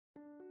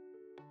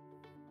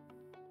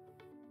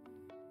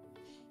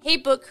Hey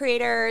book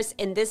creators,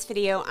 in this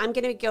video, I'm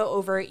going to go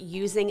over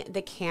using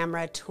the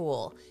camera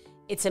tool.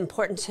 It's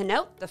important to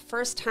note the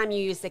first time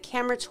you use the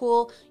camera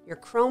tool, your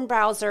Chrome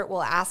browser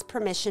will ask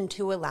permission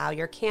to allow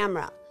your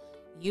camera.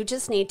 You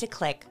just need to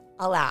click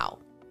allow.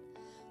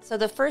 So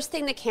the first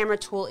thing the camera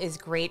tool is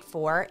great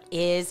for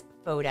is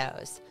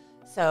photos.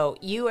 So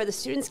you or the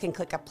students can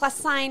click a plus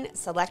sign,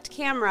 select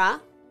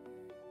camera,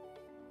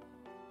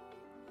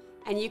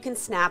 and you can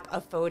snap a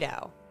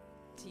photo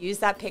to use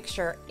that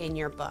picture in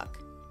your book.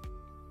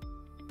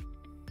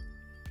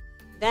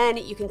 Then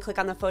you can click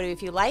on the photo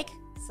if you like,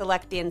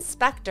 select the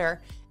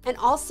inspector, and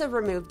also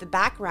remove the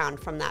background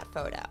from that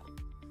photo.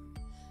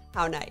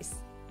 How nice.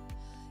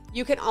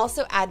 You can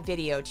also add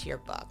video to your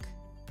book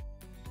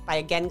by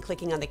again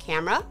clicking on the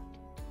camera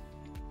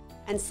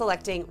and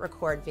selecting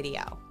record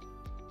video.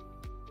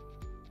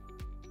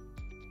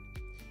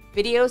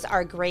 Videos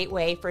are a great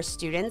way for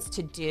students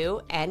to do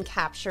and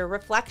capture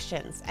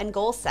reflections and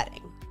goal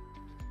setting.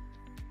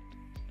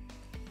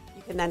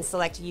 You can then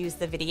select use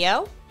the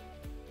video.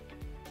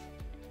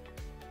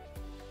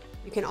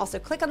 You can also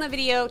click on the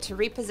video to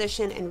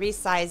reposition and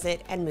resize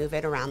it and move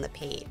it around the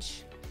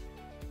page.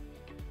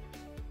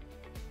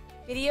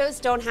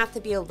 Videos don't have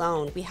to be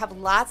alone. We have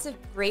lots of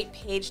great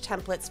page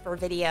templates for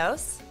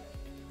videos.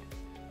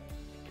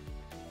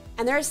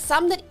 And there are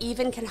some that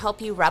even can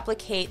help you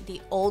replicate the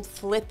old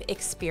flip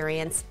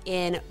experience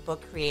in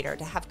Book Creator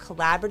to have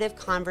collaborative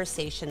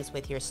conversations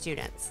with your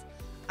students.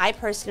 I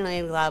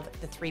personally love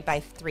the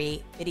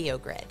 3x3 video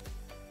grid.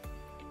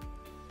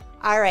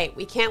 All right,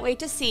 we can't wait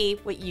to see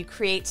what you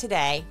create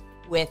today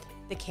with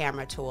the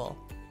camera tool.